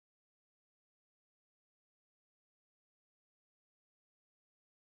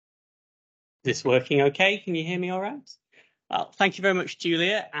This working okay? Can you hear me all right? Well, thank you very much,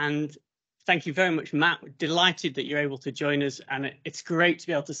 Julia, and thank you very much, Matt. We're delighted that you're able to join us, and it's great to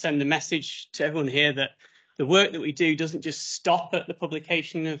be able to send a message to everyone here that the work that we do doesn't just stop at the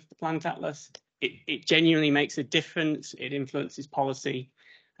publication of the Plant Atlas. It genuinely makes a difference. It influences policy,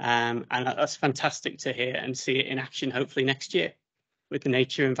 and that's fantastic to hear and see it in action, hopefully next year with the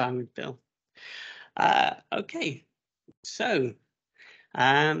Nature Environment Bill. Okay, so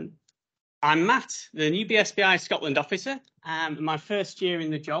I'm Matt, the new BSBI Scotland officer. My first year in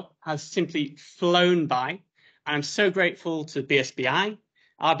the job has simply flown by, and I'm so grateful to BSBI,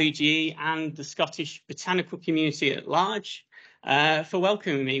 RBGE, and the Scottish botanical community at large for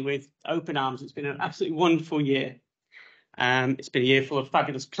welcoming me with open arms. It's been an absolutely wonderful year. It's been a year full of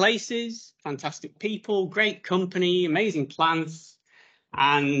fabulous places, fantastic people, great company, amazing plants,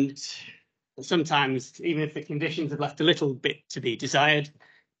 and sometimes, even if the conditions have left a little bit to be desired,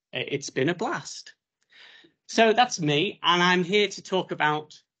 it's been a blast. So that's me, and I'm here to talk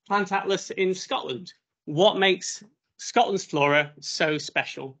about Plant Atlas in Scotland. What makes Scotland's flora so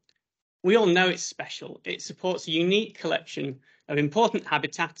special? We all know it's special. It supports a unique collection of important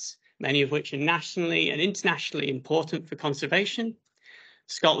habitats, many of which are nationally and internationally important for conservation.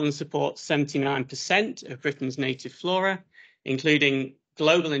 Scotland supports 79% of Britain's native flora, including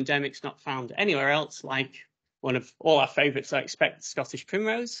global endemics not found anywhere else, like one of all our favourites, I expect, the Scottish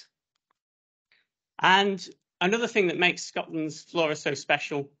primrose. And another thing that makes Scotland's flora so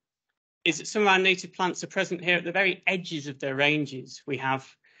special is that some of our native plants are present here at the very edges of their ranges. We have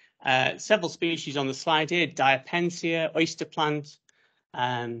several species on the slide here: Diapensia, oyster plant,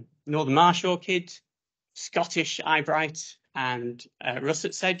 northern marsh orchid, Scottish eyebright, and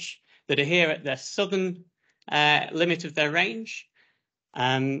russet sedge that are here at their southern limit of their range.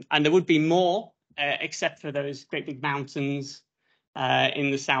 And there would be more, except for those great big mountains in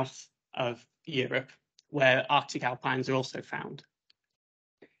the south of Europe, where Arctic alpines are also found.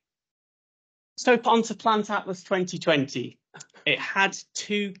 So on to Plant Atlas 2020. It had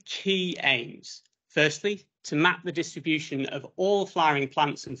two key aims. Firstly, to map the distribution of all flowering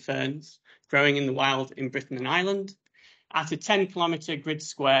plants and ferns growing in the wild in Britain and Ireland at a 10-kilometre grid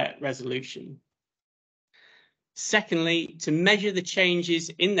square resolution. Secondly, to measure the changes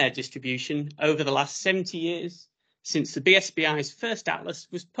in their distribution over the last 70 years since the BSBI's first atlas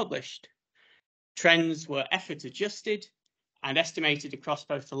was published. Trends were effort adjusted and estimated across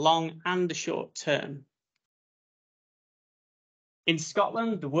both the long and the short term. In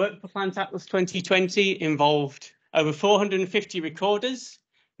Scotland, the work for Plant Atlas 2020 involved over 450 recorders,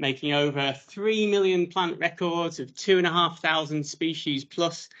 making over 3 million plant records of 2,500 species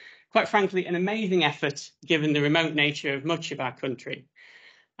plus. Quite frankly, an amazing effort given the remote nature of much of our country.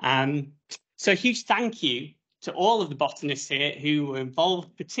 So a huge thank you to all of the botanists here who were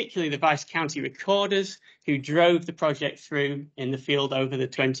involved, particularly the Vice County recorders who drove the project through in the field over the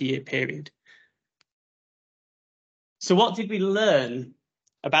 20-year period. So what did we learn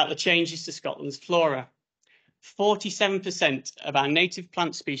about the changes to Scotland's flora? 47% of our native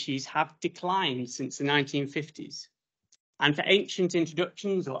plant species have declined since the 1950s. And for ancient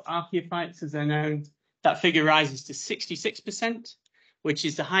introductions, or archaeophytes as they're known, that figure rises to 66%, which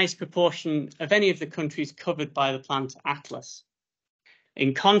is the highest proportion of any of the countries covered by the Plant Atlas.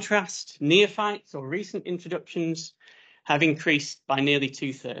 In contrast, neophytes, or recent introductions, have increased by nearly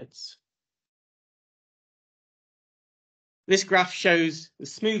 2/3. This graph shows the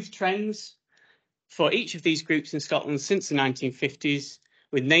smooth trends for each of these groups in Scotland since the 1950s,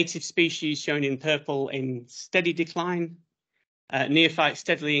 with native species shown in purple in steady decline, neophytes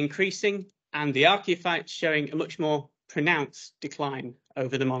steadily increasing, and the archaeophytes showing a much more pronounced decline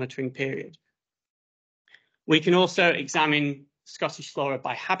over the monitoring period. We can also examine Scottish flora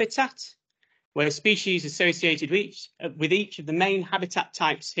by habitat, where species associated with each of the main habitat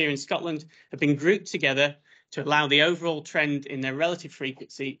types here in Scotland have been grouped together to allow the overall trend in their relative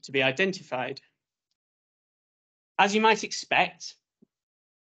frequency to be identified. As you might expect,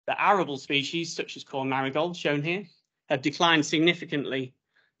 the arable species, such as corn marigold, shown here, have declined significantly.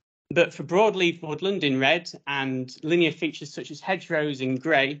 But for broadleaf woodland in red and linear features such as hedgerows in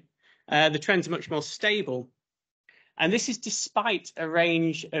grey, the trends are much more stable. And this is despite a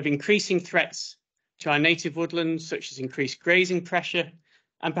range of increasing threats to our native woodlands, such as increased grazing pressure,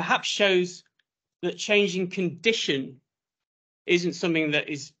 and perhaps shows that changing condition isn't something that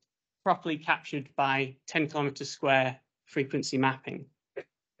is properly captured by 10-kilometre square frequency mapping.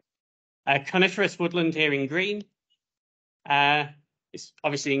 Coniferous woodland here in green is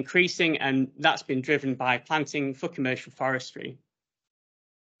obviously increasing, and that's been driven by planting for commercial forestry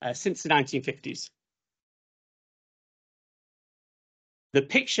since the 1950s. The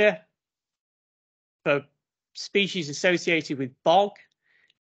picture for species associated with bog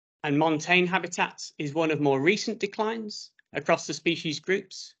and montane habitats is one of more recent declines across the species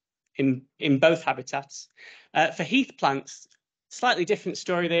groups in both habitats. For heath plants, slightly different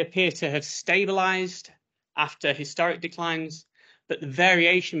story. They appear to have stabilized after historic declines, but the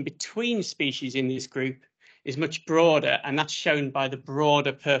variation between species in this group is much broader, and that's shown by the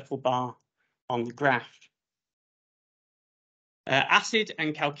broader purple bar on the graph. Acid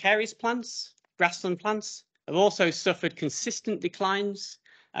and calcareous plants, grassland plants, have also suffered consistent declines.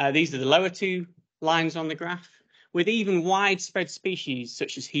 These are the lower two lines on the graph, with even widespread species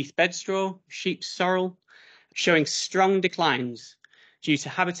such as heath bedstraw, sheep sorrel, showing strong declines due to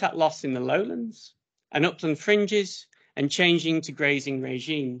habitat loss in the lowlands and upland fringes and changing to grazing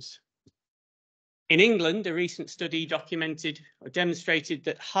regimes. In England, a recent study documented or demonstrated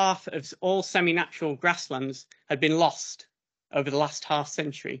that half of all semi-natural grasslands had been lost over the last half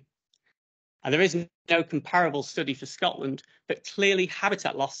century. And there is no comparable study for Scotland, but clearly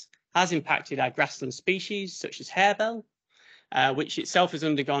habitat loss has impacted our grassland species, such as harebell, which itself has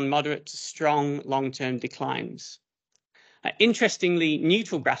undergone moderate to strong long-term declines. Interestingly,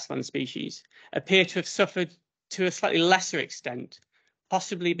 neutral grassland species appear to have suffered to a slightly lesser extent,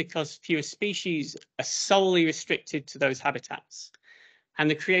 possibly because fewer species are solely restricted to those habitats. And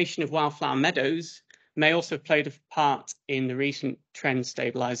the creation of wildflower meadows may also have played a part in the recent trend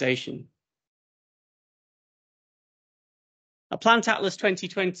stabilisation. A Plant Atlas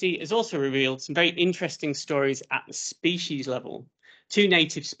 2020 has also revealed some very interesting stories at the species level. 2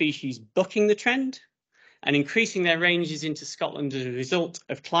 native species bucking the trend and increasing their ranges into Scotland as a result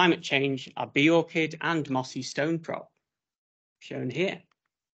of climate change are bee orchid and mossy stonecrop, shown here.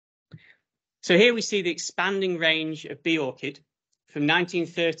 So here we see the expanding range of bee orchid from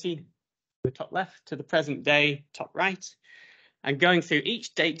 1930, the top left, to the present day, top right. And going through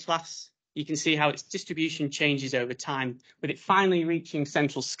each date class, you can see how its distribution changes over time, with it finally reaching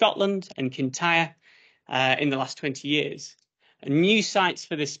central Scotland and Kintyre in the last 20 years. And new sites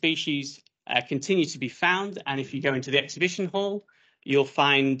for this species continue to be found, and if you go into the exhibition hall, you'll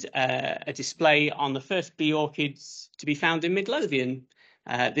find a display on the first bee orchids to be found in Midlothian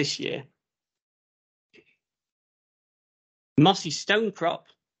this year. Mossy stonecrop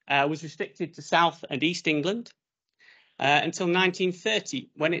was restricted to South and East England until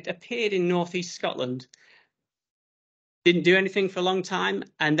 1930, when it appeared in northeast Scotland. Didn't do anything for a long time,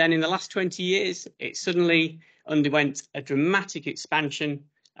 and then in the last 20 years, it suddenly underwent a dramatic expansion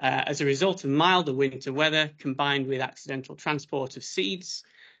as a result of milder winter weather combined with accidental transport of seeds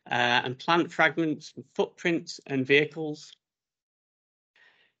and plant fragments, footprints and vehicles.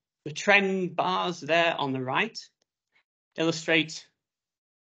 The trend bars there on the right illustrate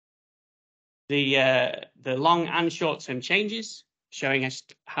the long and short-term changes, showing us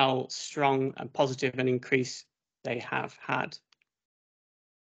how strong and positive an increase they have had.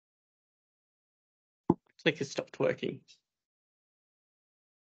 Clicker stopped working.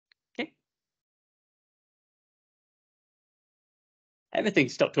 Okay. Everything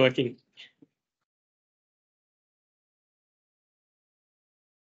stopped working.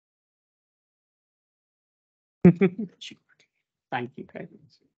 Thank you, Craig.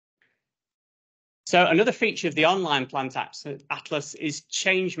 So another feature of the online Plant Atlas is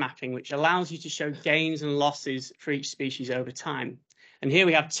change mapping, which allows you to show gains and losses for each species over time. And here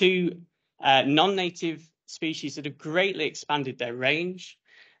we have 2 non-native species that have greatly expanded their range,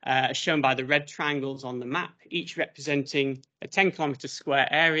 as shown by the red triangles on the map, each representing a 10-kilometre square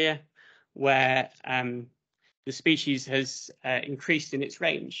area where the species has increased in its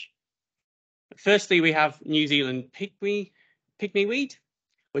range. Firstly, we have New Zealand pygmyweed,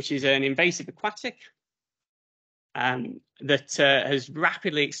 which is an invasive aquatic that has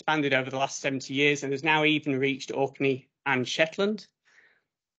rapidly expanded over the last 70 years and has now even reached Orkney and Shetland.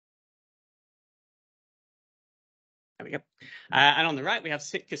 There we go. And on the right, we have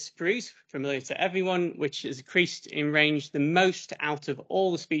Sitka spruce, familiar to everyone, which has increased in range the most out of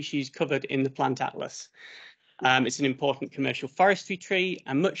all the species covered in the Plant Atlas. It's an important commercial forestry tree,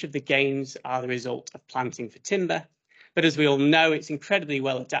 and much of the gains are the result of planting for timber. But as we all know, it's incredibly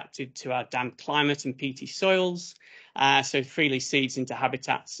well adapted to our damp climate and peaty soils, so freely seeds into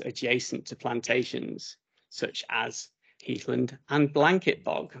habitats adjacent to plantations, such as heathland and blanket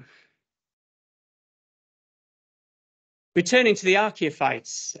bog. Returning to the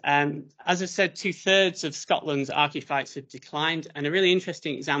archaeophytes, as I said, 2/3 of Scotland's archaeophytes have declined, and a really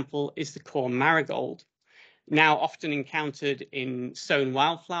interesting example is the corn marigold, now often encountered in sown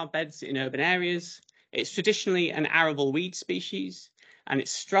wildflower beds in urban areas. It's traditionally an arable weed species, and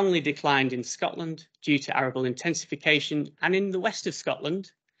it's strongly declined in Scotland due to arable intensification, and in the west of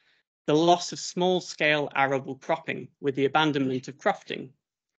Scotland, the loss of small-scale arable cropping with the abandonment of crofting.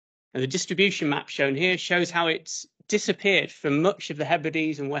 And the distribution map shown here shows how it's disappeared from much of the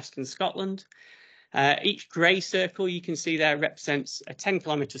Hebrides and Western Scotland. Each grey circle you can see there represents a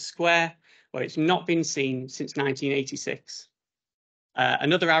 10-kilometre square where it's not been seen since 1986.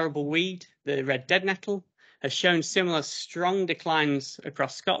 Another arable weed, the red dead nettle, has shown similar strong declines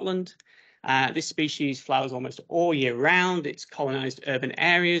across Scotland. This species flowers almost all year round. It's colonised urban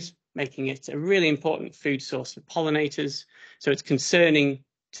areas, making it a really important food source for pollinators. So it's concerning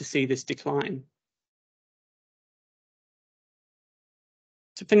to see this decline.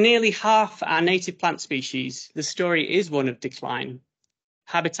 So for nearly half our native plant species, the story is one of decline.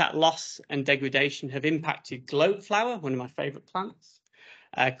 Habitat loss and degradation have impacted globe flower, one of my favourite plants,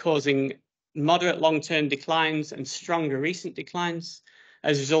 causing moderate long-term declines and stronger recent declines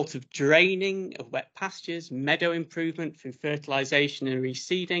as a result of draining of wet pastures, meadow improvement through fertilisation and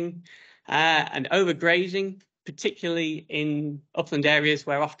reseeding, and overgrazing, particularly in upland areas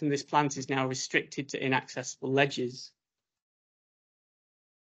where often this plant is now restricted to inaccessible ledges.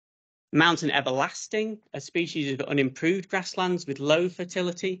 Mountain everlasting, a species of unimproved grasslands with low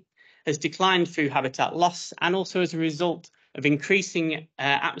fertility, has declined through habitat loss and also as a result of increasing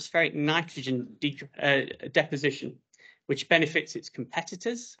atmospheric nitrogen deposition, which benefits its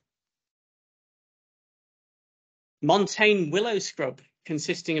competitors. Montane willow scrub,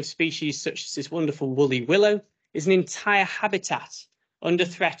 consisting of species such as this wonderful woolly willow, is an entire habitat under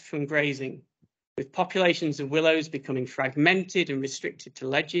threat from grazing, with populations of willows becoming fragmented and restricted to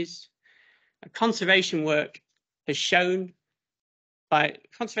ledges. Conservation work by the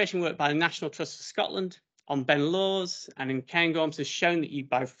National Trust for Scotland on Ben Lawes and in Cairngorms has shown that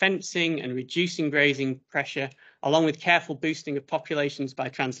by fencing and reducing grazing pressure, along with careful boosting of populations by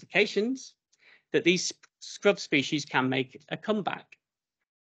translocations, that these scrub species can make a comeback.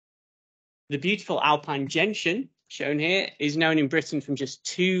 The beautiful alpine gentian, shown here, is known in Britain from just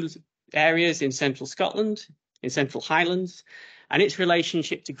 2 areas in central Scotland, in Central Highlands, and its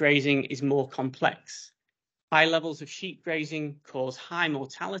relationship to grazing is more complex. High levels of sheep grazing cause high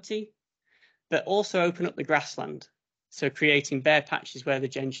mortality, but also open up the grassland, so creating bare patches where the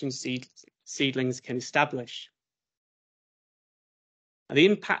gentian seedlings can establish. And the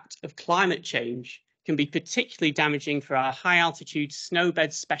impact of climate change can be particularly damaging for our high-altitude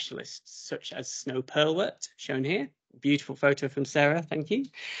snowbed specialists, such as snow pearlwort, shown here, beautiful photo from Sarah, thank you,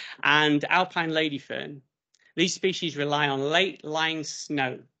 and alpine ladyfern. These species rely on late-lying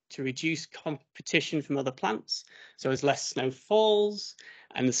snow to reduce competition from other plants. So as less snow falls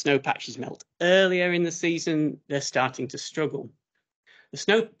and the snow patches melt earlier in the season, they're starting to struggle. The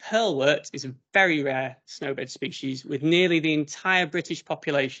snow pearlwort is a very rare snowbed species with nearly the entire British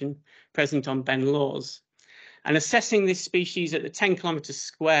population present on Ben Lawes. And assessing this species at the 10-kilometre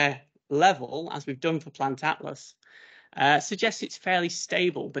square level, as we've done for Plant Atlas, suggests it's fairly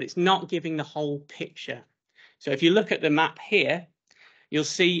stable, but it's not giving the whole picture. So if you look at the map here, you'll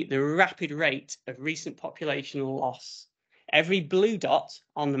see the rapid rate of recent population loss. Every blue dot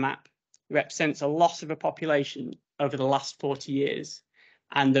on the map represents a loss of a population over the last 40 years.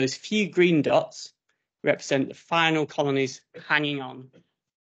 And those few green dots represent the final colonies hanging on.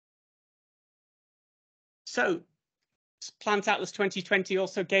 So Plant Atlas 2020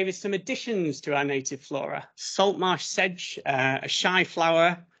 also gave us some additions to our native flora. Salt marsh sedge, a shy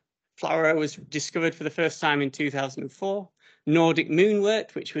flower. Flora was discovered for the first time in 2004. Nordic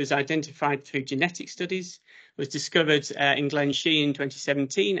moonwort, which was identified through genetic studies, was discovered in Glen Shee in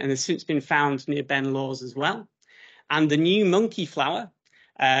 2017 and has since been found near Ben Lawes as well. And the new monkey flower,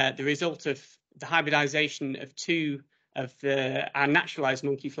 the result of the hybridization of 2 of our naturalized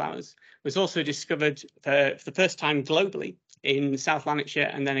monkey flowers, was also discovered for the first time globally in South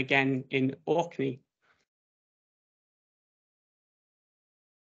Lanarkshire and then again in Orkney.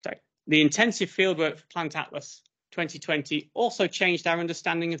 The intensive fieldwork for Plant Atlas 2020 also changed our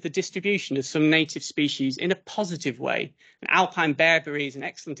understanding of the distribution of some native species in a positive way. And alpine bearberry is an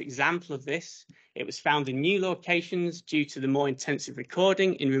excellent example of this. It was found in new locations due to the more intensive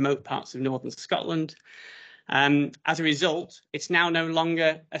recording in remote parts of northern Scotland. As a result, it's now no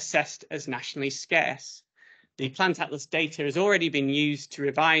longer assessed as nationally scarce. The Plant Atlas data has already been used to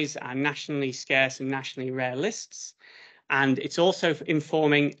revise our nationally scarce and nationally rare lists. And it's also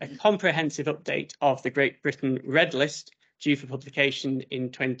informing a comprehensive update of the Great Britain Red List due for publication in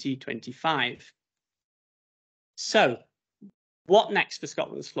 2025. So, what next for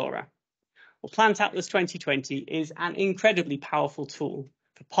Scotland's flora? Well, Plant Atlas 2020 is an incredibly powerful tool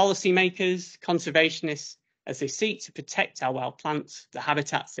for policymakers, conservationists, as they seek to protect our wild plants, the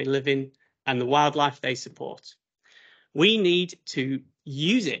habitats they live in, and the wildlife they support. We need to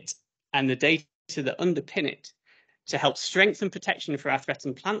use it and the data that underpin it to help strengthen protection for our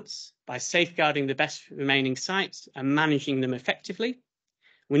threatened plants by safeguarding the best remaining sites and managing them effectively.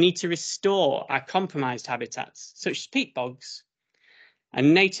 We need to restore our compromised habitats, such as peat bogs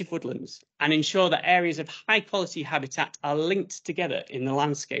and native woodlands, and ensure that areas of high quality habitat are linked together in the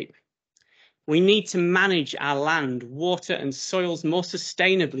landscape. We need to manage our land, water and soils more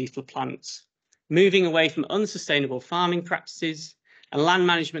sustainably for plants, moving away from unsustainable farming practices and land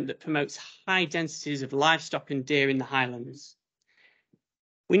management that promotes high densities of livestock and deer in the highlands.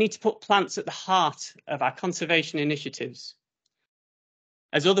 We need to put plants at the heart of our conservation initiatives,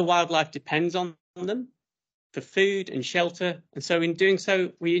 as other wildlife depends on them for food and shelter, and so in doing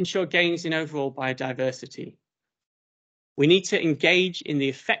so, we ensure gains in overall biodiversity. We need to engage in the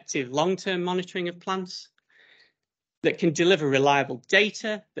effective long-term monitoring of plants that can deliver reliable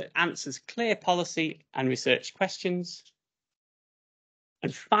data that answers clear policy and research questions.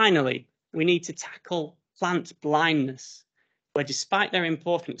 And finally, we need to tackle plant blindness, where despite their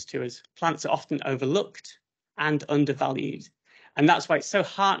importance to us, plants are often overlooked and undervalued. And that's why it's so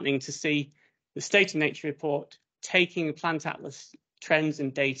heartening to see the State of Nature report taking the Plant Atlas trends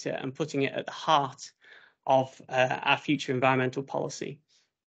and data and putting it at the heart of our future environmental policy.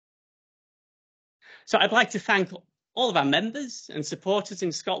 So I'd like to thank all of our members and supporters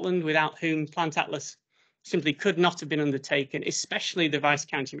in Scotland, without whom Plant Atlas simply could not have been undertaken, especially the Vice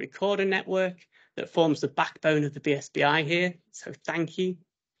County Recorder Network that forms the backbone of the BSBI here. So thank you.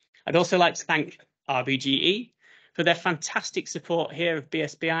 I'd also like to thank RBGE for their fantastic support here of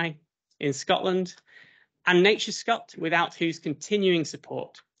BSBI in Scotland, and Nature Scot, without whose continuing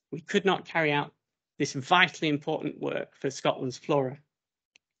support we could not carry out this vitally important work for Scotland's flora.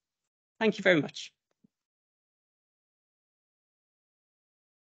 Thank you very much.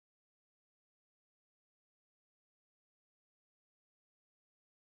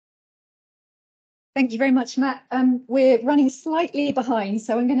 Thank you very much, Matt. We're running slightly behind,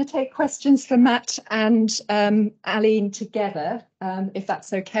 so I'm going to take questions for Matt and Aline together, if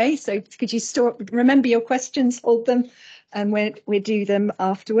that's okay. So could you remember your questions, hold them, and we'll do them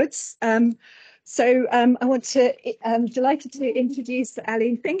afterwards. I'm delighted to introduce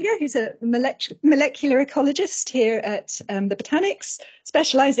Aline Finger, who's a molecular ecologist here at the Botanics,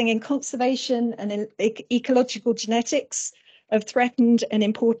 specialising in conservation and in ecological genetics of threatened and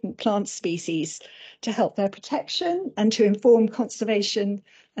important plant species to help their protection and to inform conservation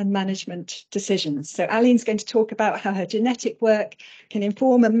and management decisions. So Aline's going to talk about how her genetic work can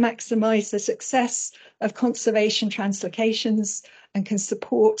inform and maximise the success of conservation translocations and can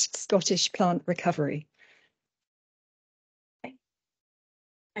support Scottish plant recovery.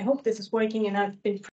 I hope this is working, and I've been